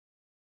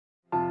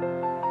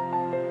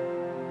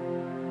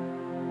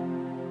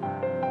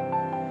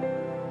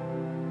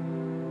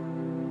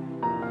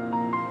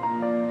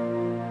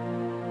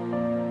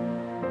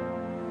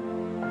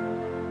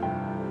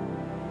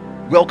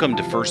Welcome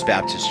to First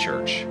Baptist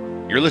Church.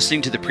 You're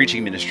listening to the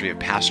preaching ministry of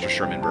Pastor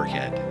Sherman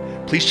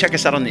Burkhead. Please check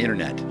us out on the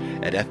internet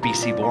at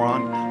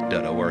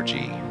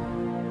fbcboron.org.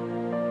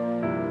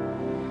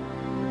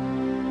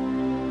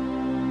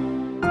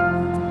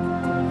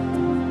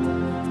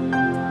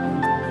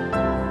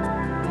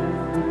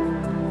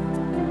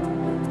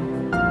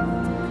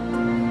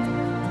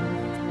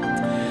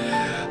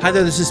 Hi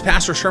there, this is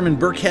Pastor Sherman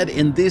Burkhead,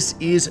 and this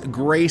is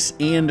Grace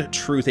and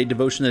Truth, a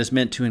devotion that is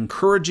meant to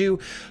encourage you,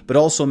 but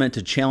also meant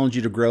to challenge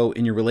you to grow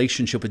in your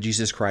relationship with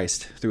Jesus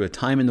Christ through a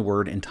time in the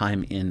Word and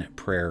time in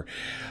prayer.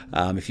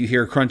 If you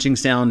hear a crunching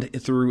sound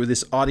through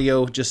this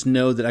audio, just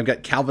know that I've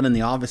got Calvin in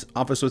the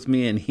office with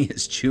me, and he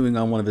is chewing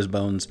on one of his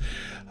bones.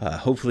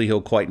 Hopefully he'll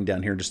quieten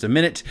down here in just a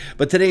minute.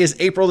 But today is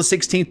April the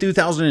 16th,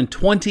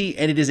 2020,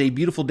 and it is a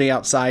beautiful day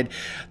outside.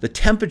 The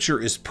temperature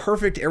is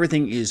perfect.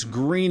 Everything is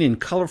green and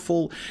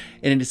colorful,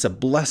 and it's a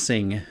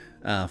blessing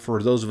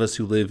for those of us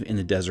who live in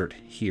the desert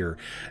here.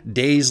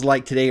 Days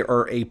like today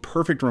are a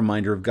perfect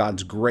reminder of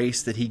God's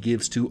grace that He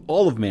gives to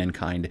all of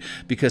mankind,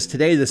 because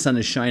today the sun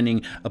is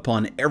shining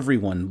upon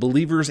everyone,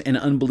 believers and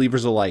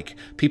unbelievers alike,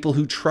 people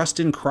who trust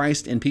in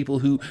Christ and people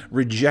who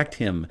reject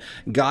Him.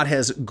 God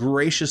has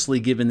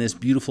graciously given this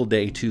beautiful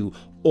day to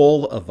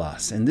all of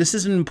us. And this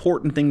is an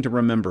important thing to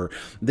remember.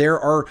 There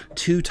are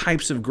two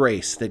types of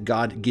grace that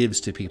God gives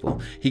to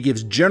people. He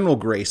gives general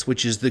grace,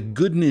 which is the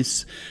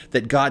goodness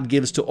that God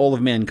gives to all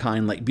of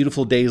mankind, like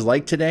beautiful days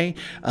like today,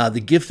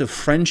 the gift of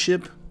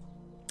friendship,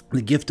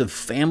 the gift of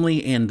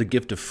family, and the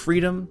gift of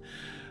freedom.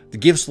 The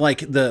gifts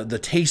like the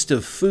taste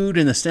of food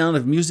and the sound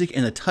of music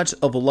and the touch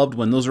of a loved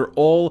one. Those are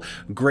all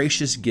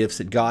gracious gifts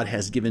that God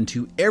has given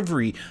to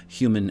every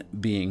human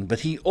being.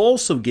 But He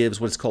also gives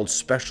what's called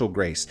special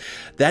grace.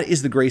 That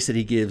is the grace that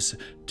He gives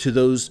to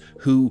those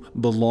who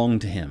belong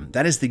to Him.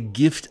 That is the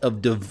gift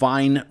of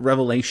divine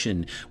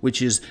revelation, which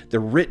is the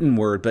written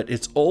word, but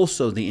it's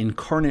also the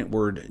incarnate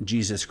word,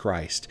 Jesus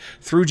Christ.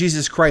 Through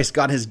Jesus Christ,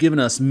 God has given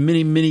us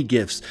many, many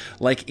gifts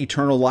like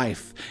eternal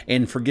life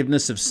and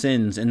forgiveness of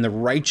sins and the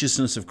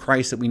righteousness of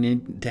Christ that we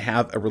need to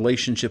have a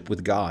relationship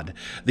with God,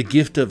 the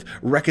gift of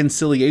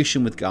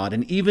reconciliation with God,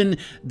 and even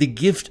the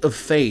gift of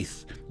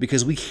faith,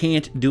 because we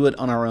can't do it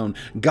on our own.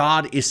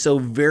 God is so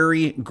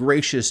very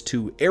gracious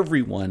to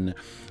everyone,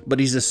 but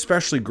He's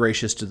especially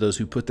gracious to those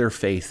who put their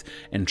faith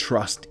and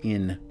trust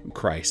in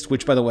Christ,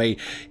 which, by the way,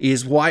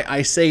 is why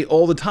I say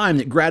all the time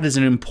that grat is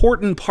an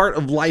important part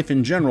of life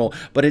in general,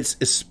 but it's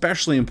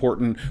especially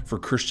important for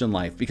Christian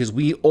life, because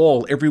we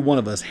all, every one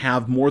of us,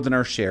 have more than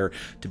our share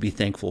to be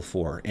thankful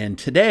for. And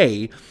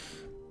today,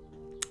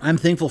 I'm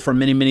thankful for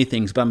many, many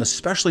things, but I'm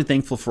especially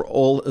thankful for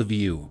all of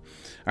you.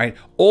 All right,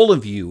 all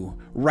of you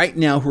right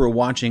now who are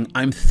watching,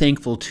 I'm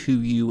thankful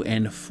to you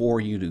and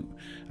for you.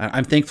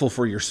 I'm thankful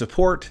for your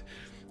support.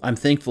 I'm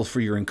thankful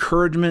for your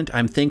encouragement.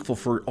 I'm thankful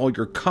for all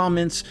your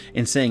comments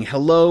and saying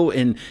hello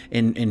and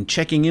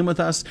checking in with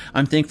us.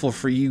 I'm thankful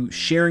for you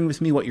sharing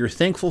with me what you're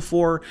thankful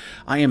for.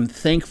 I am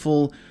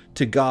thankful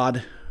to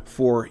God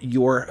for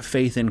your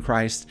faith in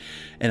Christ,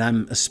 and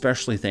I'm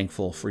especially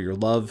thankful for your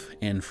love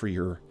and for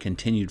your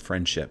continued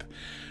friendship.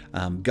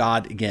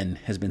 God, again,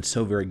 has been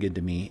so very good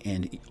to me,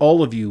 and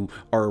all of you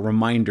are a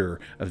reminder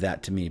of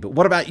that to me. But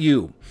what about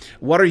you?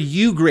 What are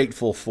you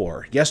grateful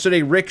for?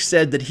 Yesterday, Rick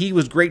said that he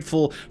was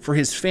grateful for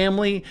his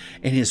family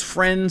and his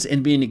friends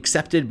and being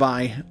accepted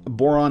by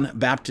Boron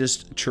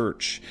Baptist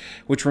Church,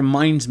 which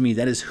reminds me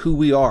that is who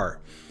we are.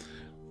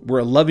 We're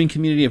a loving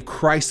community of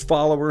Christ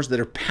followers that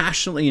are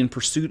passionately in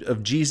pursuit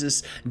of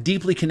Jesus,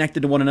 deeply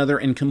connected to one another,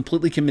 and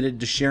completely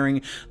committed to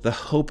sharing the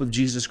hope of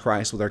Jesus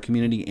Christ with our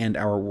community and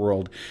our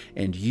world.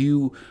 And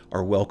you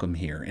are welcome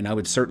here. And I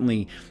would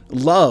certainly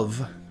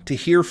love to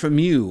hear from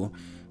you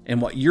and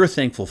what you're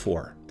thankful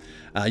for.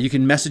 You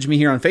can message me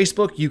here on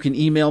Facebook. You can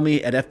email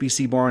me at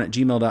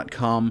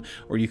fbcboron@gmail.com,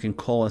 or you can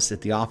call us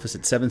at the office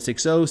at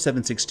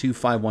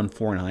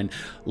 760-762-5149.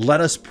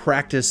 Let us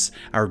practice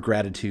our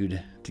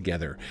gratitude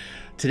together.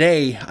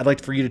 Today, I'd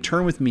like for you to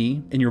turn with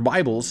me in your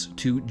Bibles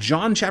to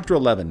John chapter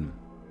 11.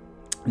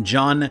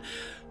 John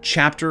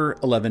chapter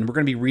 11. We're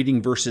going to be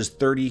reading verses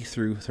 30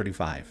 through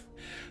 35.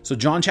 So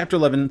John chapter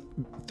 11,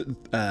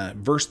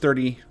 verse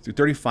 30 through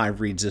 35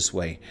 reads this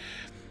way.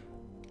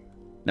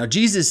 Now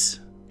Jesus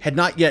had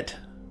not yet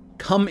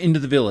come into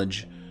the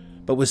village,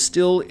 but was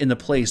still in the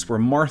place where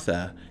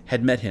Martha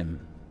had met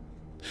him.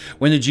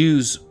 When the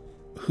Jews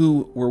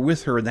who were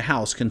with her in the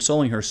house,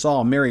 consoling her,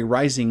 saw Mary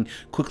rising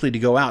quickly to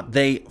go out,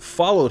 they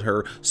followed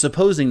her,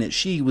 supposing that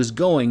she was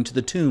going to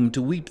the tomb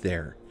to weep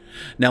there.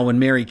 Now when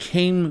Mary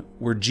came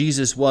where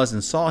Jesus was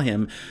and saw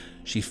him,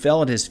 she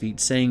fell at his feet,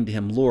 saying to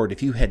him, Lord,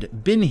 if you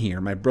had been here,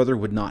 my brother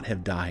would not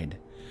have died.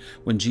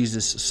 When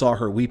Jesus saw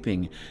her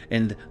weeping,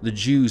 and the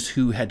Jews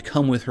who had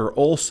come with her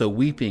also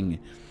weeping,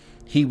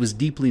 he was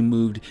deeply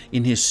moved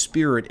in his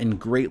spirit and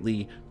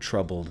greatly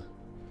troubled.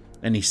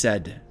 And he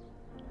said,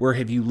 Where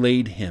have you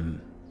laid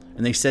him?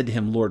 And they said to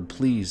him, Lord,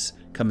 please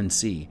come and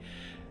see.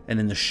 And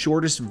in the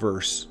shortest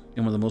verse,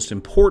 in one of the most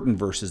important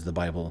verses of the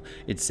Bible,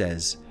 it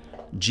says,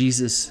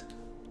 Jesus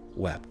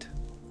wept.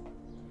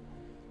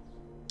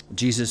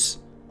 Jesus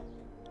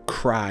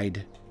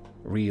cried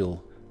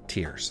real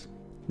tears.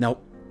 Now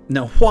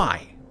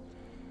why?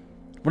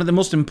 One of the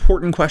most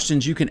important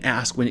questions you can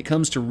ask when it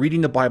comes to reading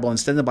the Bible and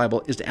studying the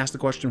Bible is to ask the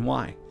question,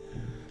 why?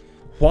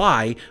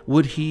 Why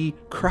would he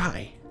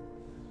cry?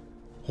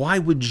 Why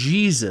would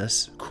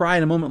Jesus cry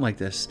in a moment like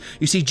this?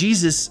 You see,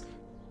 Jesus,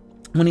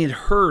 when he had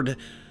heard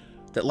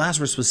that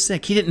Lazarus was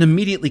sick, he didn't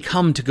immediately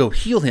come to go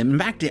heal him. In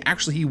fact,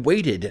 actually, he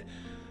waited.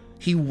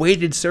 He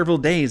waited several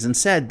days and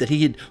said that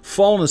he had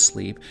fallen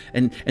asleep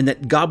and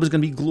that God was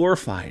going to be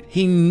glorified.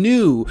 He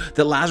knew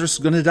that Lazarus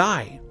was going to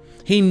die.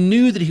 He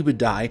knew that he would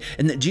die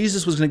and that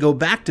Jesus was going to go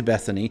back to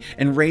Bethany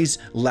and raise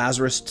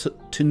Lazarus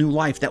to new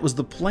life. That was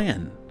the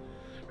plan,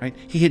 right?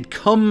 He had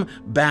come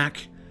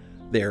back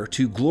there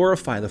to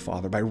glorify the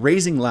Father by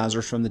raising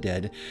Lazarus from the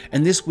dead,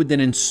 and this would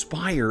then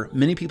inspire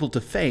many people to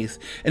faith,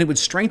 and it would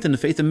strengthen the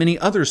faith of many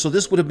others. So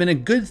this would have been a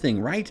good thing,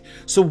 right?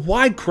 So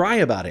why cry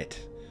about it,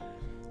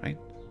 right?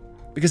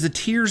 Because the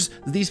tears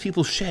these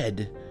people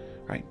shed,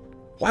 right?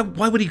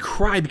 Why would he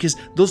cry? Because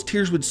those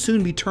tears would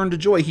soon be turned to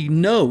joy. He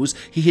knows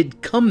he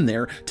had come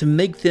there to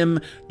make them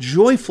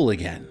joyful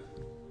again.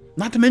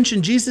 Not to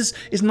mention, Jesus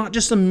is not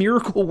just a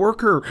miracle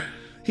worker.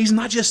 He's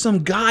not just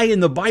some guy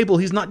in the Bible.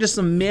 He's not just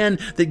some man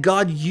that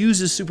God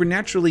uses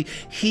supernaturally.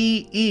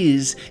 He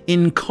is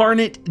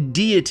incarnate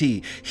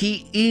deity.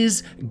 He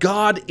is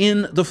God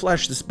in the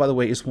flesh. This, by the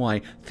way, is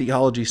why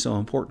theology is so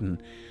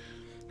important,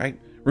 right?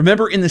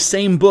 Remember, in the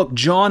same book,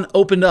 John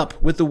opened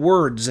up with the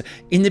words,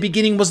 "In the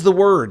beginning was the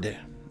Word,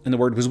 and the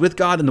Word was with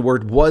God, and the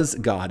Word was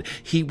God."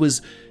 He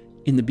was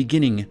in the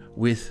beginning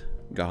with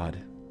God.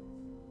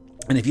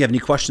 And if you have any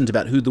questions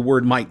about who the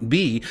Word might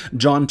be,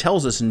 John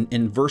tells us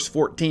in verse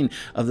 14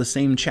 of the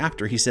same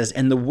chapter, he says,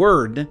 "And the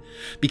Word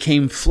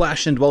became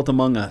flesh and dwelt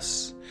among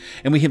us,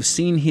 and we have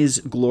seen his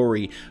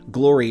glory,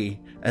 glory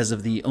as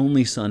of the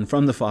only Son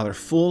from the Father,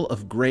 full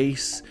of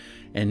grace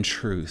and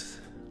truth."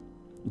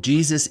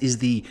 Jesus is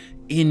the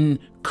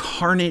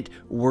incarnate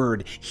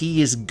Word.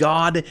 He is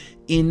God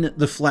in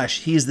the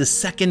flesh. He is the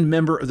second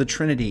member of the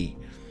Trinity.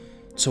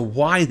 So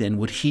why then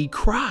would he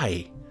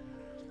cry?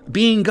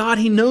 Being God,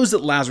 he knows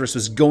that Lazarus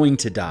was going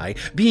to die.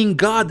 Being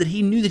God, that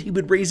he knew that he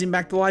would raise him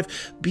back to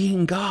life.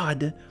 Being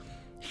God,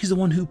 he's the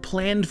one who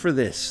planned for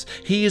this.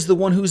 He is the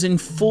one who's in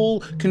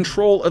full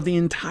control of the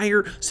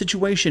entire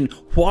situation.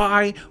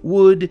 Why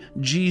would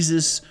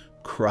Jesus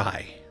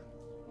cry?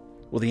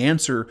 Well, the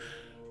answer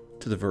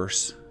to the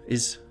verse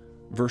is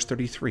verse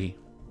 33.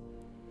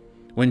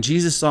 When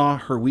Jesus saw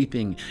her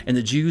weeping, and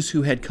the Jews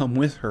who had come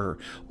with her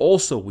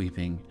also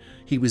weeping,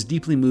 he was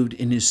deeply moved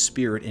in his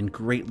spirit and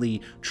greatly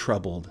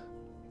troubled.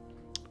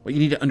 What you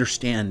need to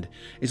understand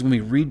is when we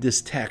read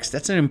this text,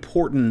 that's an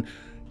important,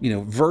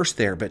 verse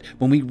there, but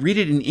when we read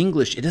it in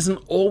English, it doesn't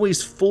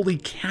always fully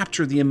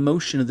capture the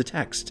emotion of the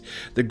text.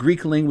 The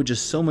Greek language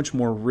is so much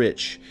more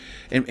rich.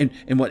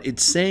 And what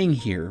it's saying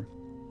here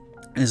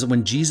is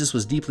when Jesus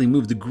was deeply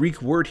moved, the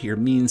Greek word here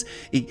means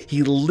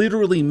he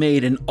literally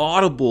made an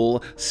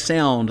audible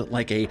sound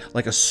like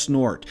a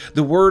snort.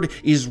 The word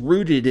is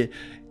rooted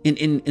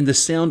in the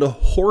sound a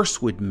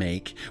horse would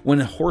make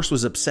when a horse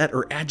was upset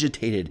or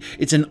agitated.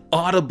 It's an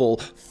audible,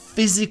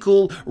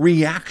 physical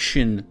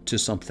reaction to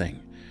something.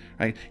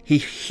 Right?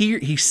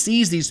 He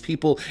sees these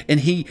people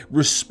and he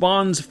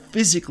responds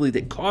physically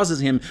that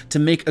causes him to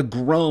make a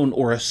groan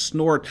or a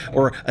snort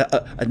or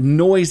a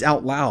noise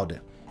out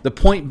loud. The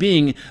point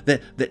being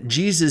that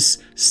Jesus,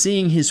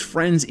 seeing his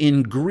friends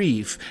in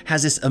grief,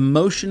 has this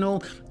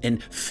emotional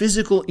and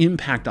physical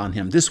impact on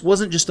him. This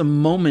wasn't just a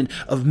moment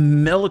of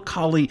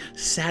melancholy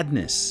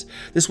sadness.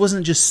 This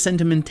wasn't just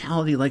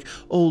sentimentality like,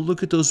 oh,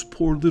 look at those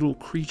poor little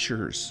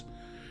creatures,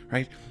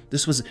 right?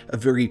 This was a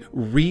very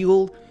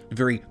real,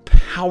 very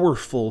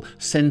powerful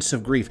sense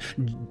of grief.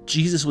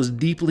 Jesus was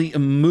deeply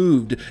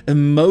moved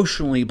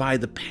emotionally by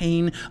the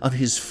pain of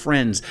his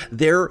friends.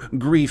 Their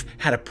grief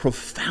had a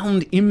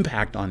profound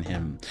impact on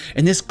him.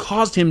 And this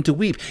caused him to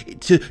weep,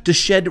 to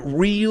shed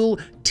real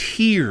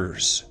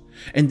tears.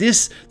 And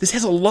this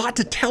has a lot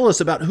to tell us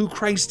about who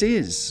Christ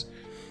is.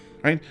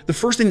 Right? The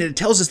first thing that it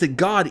tells us that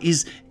God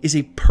is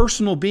a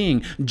personal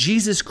being.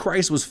 Jesus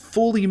Christ was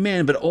fully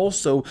man, but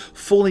also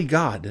fully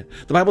God.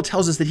 The Bible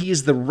tells us that he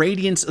is the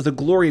radiance of the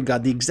glory of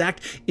God, the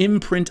exact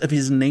imprint of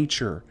his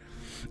nature.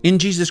 In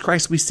Jesus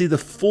Christ, we see the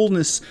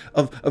fullness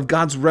of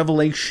God's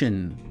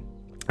revelation.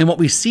 And what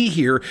we see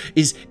here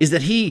is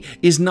that he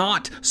is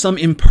not some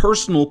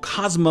impersonal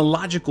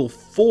cosmological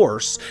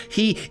force.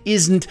 He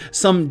isn't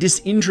some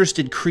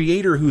disinterested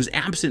creator who's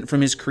absent from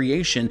his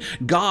creation.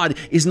 God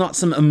is not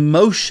some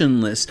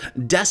emotionless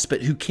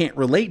despot who can't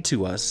relate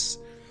to us.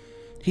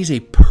 He's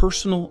a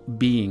personal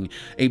being,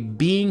 a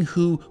being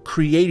who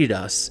created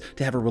us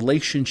to have a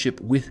relationship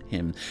with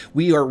him.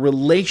 We are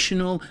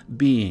relational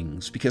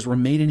beings because we're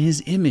made in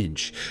his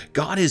image.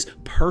 God is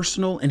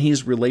personal and he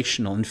is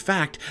relational. In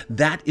fact,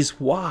 that is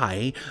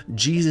why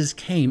Jesus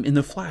came in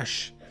the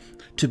flesh,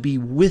 to be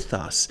with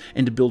us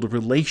and to build a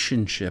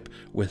relationship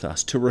with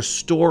us, to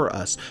restore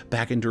us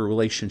back into a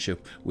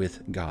relationship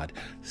with God.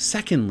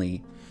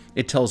 Secondly,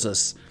 it tells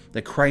us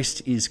that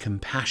Christ is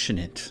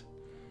compassionate.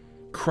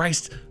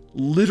 Christ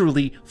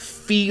literally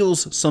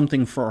feels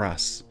something for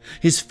us.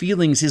 His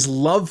feelings, his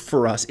love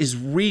for us is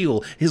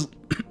real. His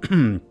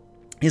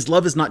his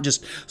love is not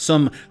just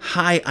some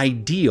high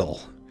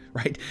ideal,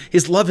 right?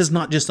 His love is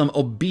not just some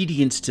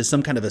obedience to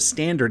some kind of a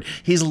standard.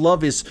 His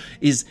love is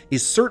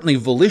certainly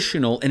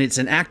volitional, and it's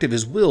an act of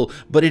his will,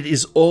 but it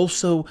is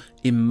also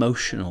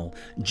emotional.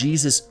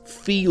 Jesus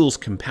feels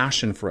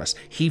compassion for us.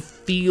 He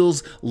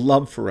feels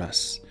love for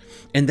us.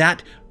 And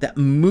that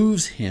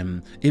moves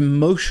him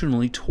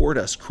emotionally toward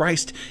us.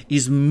 Christ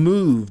is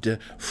moved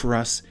for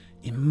us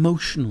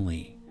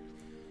emotionally.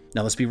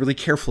 Now let's be really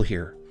careful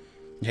here.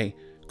 Okay?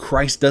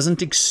 Christ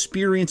doesn't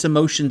experience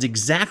emotions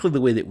exactly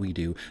the way that we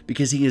do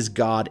because he is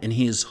God and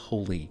he is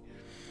holy.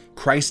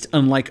 Christ,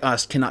 unlike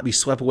us, cannot be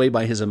swept away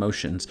by his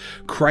emotions.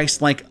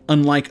 Christ,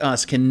 unlike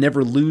us, can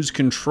never lose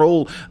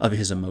control of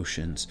his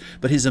emotions.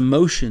 But his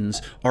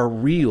emotions are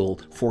real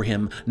for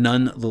him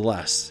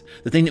nonetheless.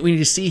 The thing that we need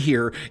to see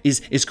here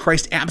is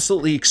Christ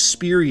absolutely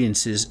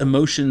experiences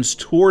emotions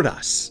toward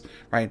us,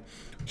 right?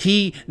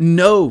 He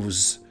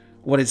knows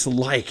what it's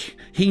like.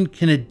 He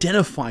can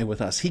identify with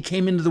us. He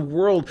came into the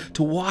world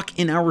to walk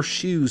in our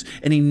shoes,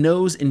 and he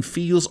knows and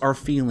feels our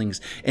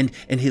feelings. And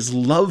his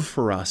love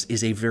for us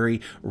is a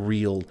very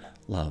real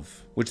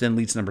love, which then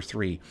leads to number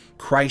 3.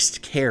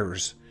 Christ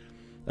cares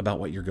about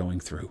what you're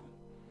going through.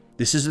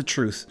 This is a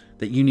truth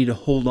that you need to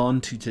hold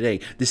on to today.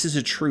 This is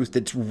a truth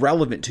that's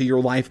relevant to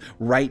your life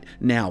right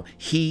now.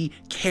 He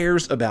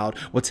cares about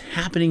what's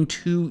happening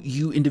to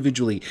you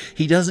individually.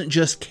 He doesn't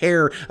just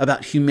care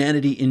about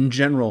humanity in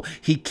general.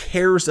 He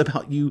cares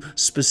about you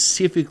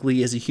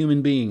specifically as a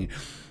human being,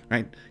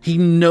 right? He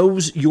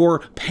knows your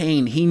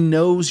pain. He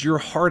knows your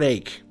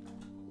heartache.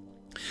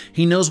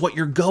 He knows what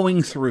you're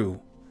going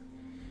through.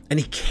 And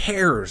he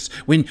cares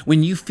when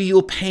you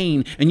feel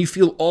pain and you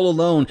feel all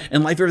alone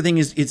and life, everything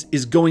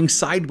is going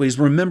sideways.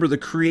 Remember, the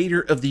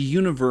creator of the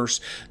universe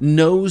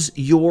knows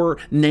your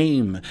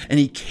name, and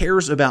he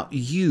cares about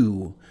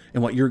you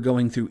and what you're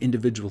going through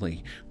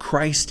individually.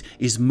 Christ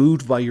is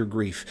moved by your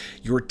grief.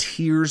 Your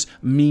tears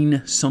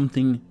mean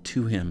something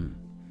to him.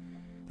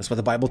 That's what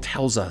the Bible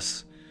tells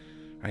us,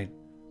 right?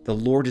 The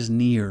Lord is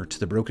near to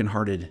the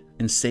brokenhearted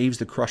and saves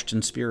the crushed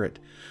in spirit.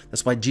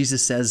 That's why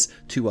Jesus says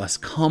to us,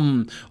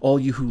 "Come, all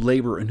you who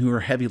labor and who are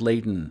heavy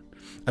laden.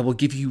 I will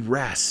give you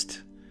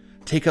rest.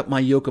 Take up my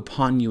yoke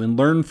upon you and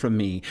learn from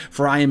me,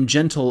 for I am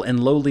gentle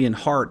and lowly in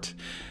heart,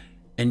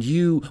 and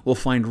you will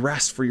find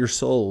rest for your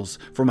souls.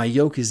 For my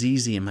yoke is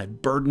easy and my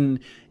burden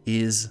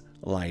is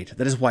light."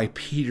 That is why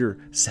Peter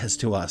says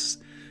to us,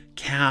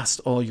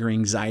 cast all your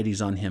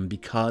anxieties on him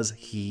because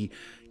he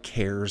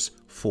cares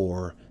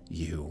for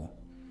you.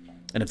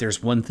 And if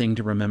there's one thing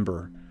to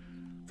remember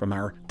from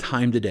our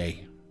time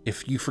today,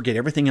 if you forget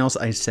everything else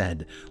I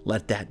said,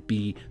 let that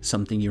be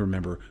something you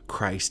remember.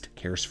 Christ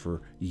cares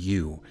for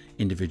you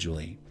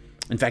individually.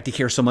 In fact, he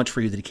cares so much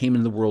for you that he came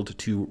into the world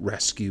to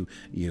rescue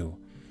you.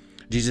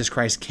 Jesus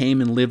Christ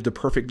came and lived a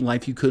perfect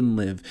life you couldn't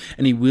live,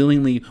 and he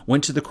willingly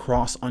went to the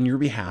cross on your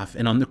behalf.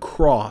 And on the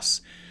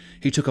cross,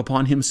 he took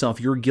upon himself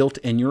your guilt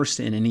and your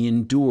sin, and he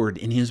endured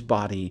in his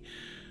body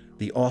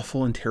the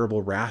awful and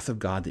terrible wrath of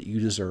God that you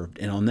deserved.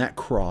 And on that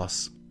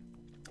cross,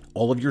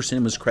 all of your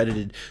sin was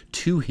credited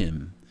to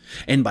him.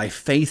 And by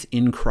faith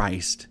in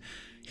Christ,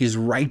 his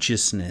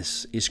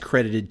righteousness is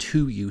credited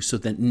to you so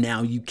that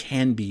now you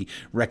can be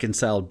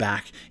reconciled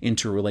back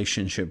into a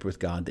relationship with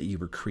God that you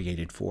were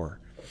created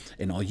for.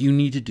 And all you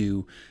need to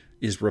do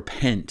is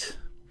repent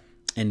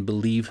and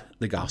believe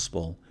the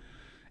gospel,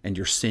 and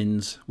your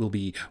sins will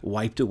be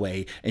wiped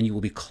away, and you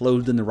will be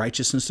clothed in the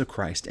righteousness of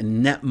Christ. And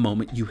in that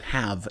moment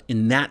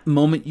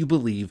you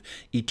believe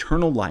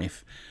eternal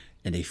life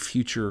and a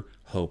future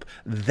hope.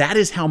 That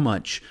is how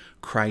much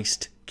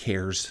Christ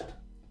cares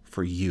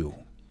for you.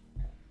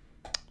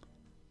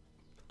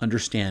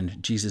 Understand,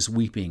 Jesus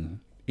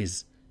weeping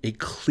is a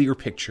clear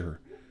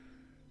picture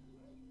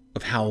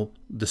of how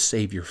the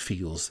Savior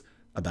feels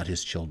about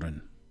his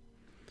children.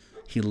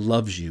 He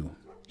loves you.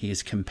 He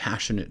is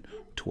compassionate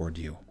toward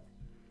you.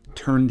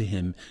 Turn to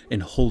him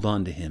and hold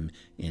on to him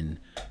in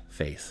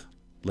faith.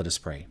 Let us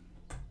pray.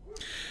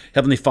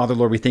 Heavenly Father,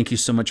 Lord, we thank you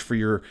so much for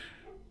your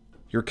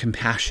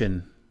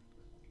compassion.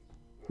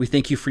 We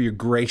thank you for your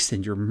grace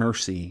and your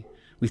mercy.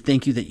 We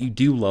thank you that you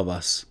do love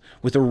us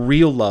with a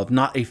real love,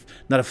 not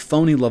a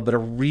phony love, but a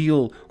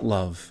real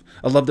love,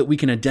 a love that we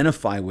can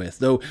identify with.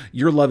 Though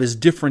your love is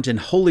different and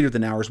holier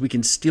than ours, we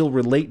can still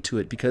relate to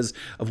it because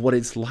of what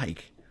it's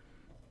like.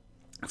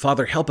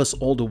 Father, help us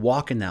all to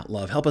walk in that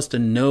love. Help us to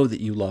know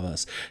that you love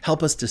us.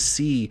 Help us to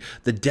see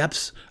the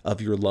depths of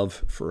your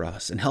love for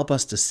us. And help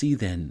us to see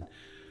then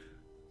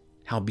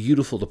how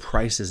beautiful the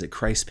price is that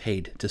Christ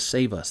paid to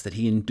save us, that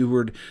he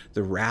endured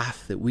the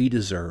wrath that we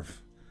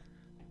deserve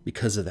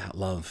because of that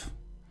love.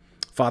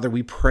 Father,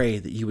 we pray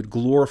that you would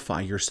glorify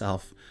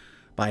yourself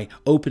by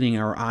opening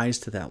our eyes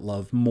to that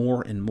love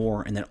more and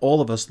more, and that all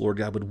of us, Lord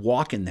God, would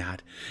walk in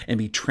that and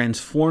be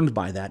transformed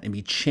by that and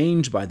be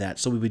changed by that,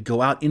 so we would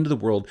go out into the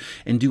world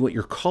and do what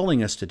you're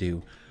calling us to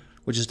do,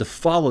 which is to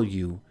follow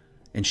you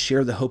and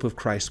share the hope of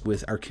Christ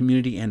with our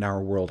community and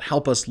our world.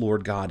 Help us,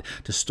 Lord God,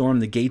 to storm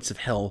the gates of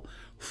hell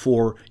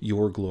for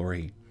your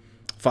glory.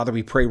 Father,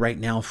 we pray right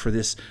now for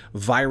this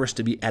virus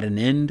to be at an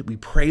end. We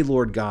pray,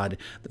 Lord God,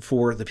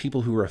 for the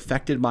people who are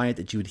affected by it,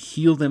 that you would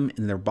heal them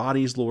in their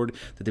bodies, Lord,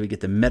 that they would get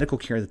the medical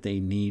care that they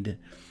need,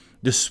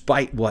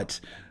 despite what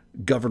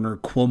Governor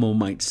Cuomo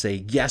might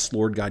say. Yes,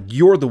 Lord God,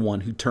 you're the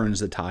one who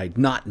turns the tide,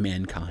 not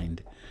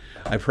mankind.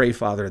 I pray,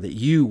 Father, that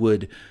you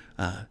would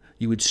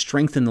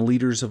strengthen the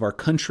leaders of our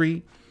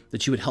country,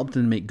 that you would help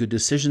them to make good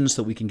decisions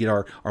so we can get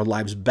our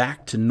lives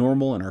back to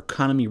normal and our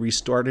economy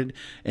restarted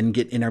and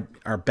get in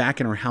our back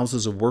in our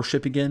houses of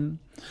worship again.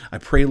 I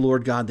pray,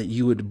 Lord God, that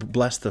you would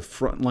bless the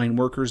frontline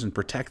workers and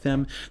protect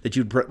them, that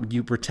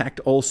you protect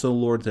also,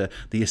 Lord, the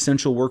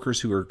essential workers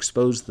who are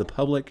exposed to the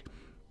public.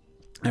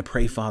 I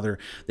pray, Father,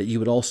 that you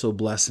would also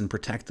bless and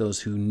protect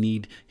those who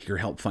need your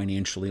help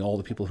financially, all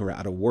the people who are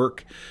out of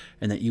work,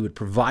 and that you would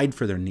provide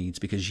for their needs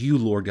because you,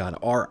 Lord God,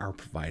 are our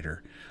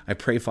provider. I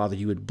pray, Father,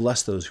 you would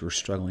bless those who are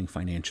struggling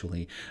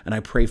financially. And I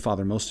pray,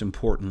 Father, most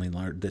importantly,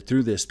 Lord, that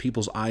through this,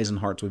 people's eyes and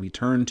hearts would be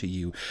turned to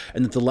you,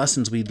 and that the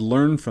lessons we'd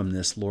learn from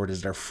this, Lord,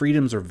 is that our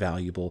freedoms are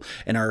valuable,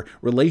 and our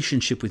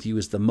relationship with you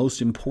is the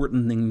most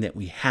important thing that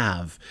we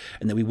have,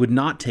 and that we would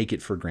not take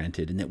it for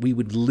granted, and that we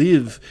would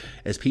live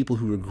as people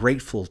who are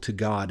grateful to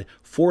God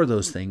for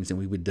those things, and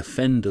we would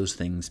defend those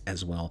things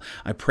as well.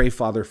 I pray,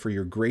 Father, for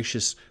your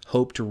gracious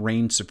hope to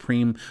reign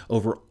supreme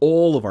over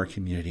all of our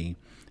community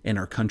and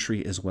our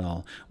country as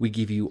well. We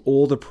give you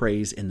all the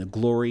praise and the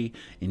glory.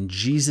 In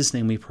Jesus'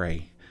 name we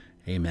pray.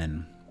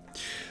 Amen.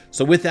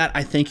 So with that,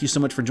 I thank you so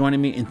much for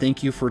joining me, and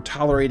thank you for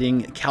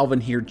tolerating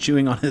Calvin here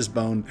chewing on his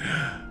bone.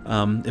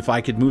 If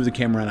I could move the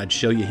camera around, I'd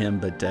show you him,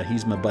 but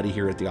he's my buddy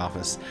here at the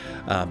office.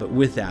 But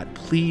with that,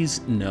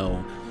 please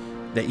know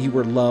that you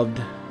were loved,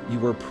 you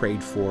were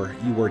prayed for,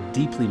 you were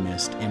deeply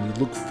missed, and we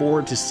look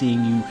forward to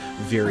seeing you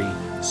very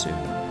soon.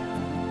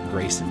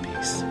 Grace and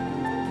peace.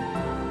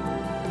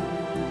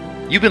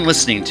 You've been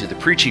listening to the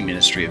preaching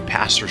ministry of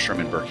Pastor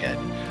Sherman Burkhead,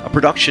 a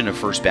production of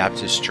First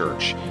Baptist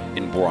Church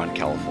in Boron,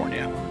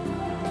 California.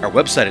 Our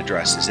website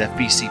address is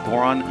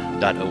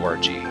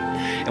fbcboron.org.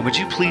 And would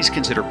you please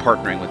consider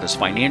partnering with us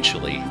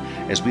financially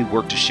as we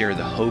work to share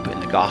the hope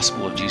and the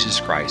gospel of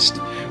Jesus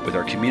Christ with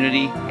our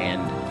community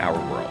and our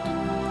world.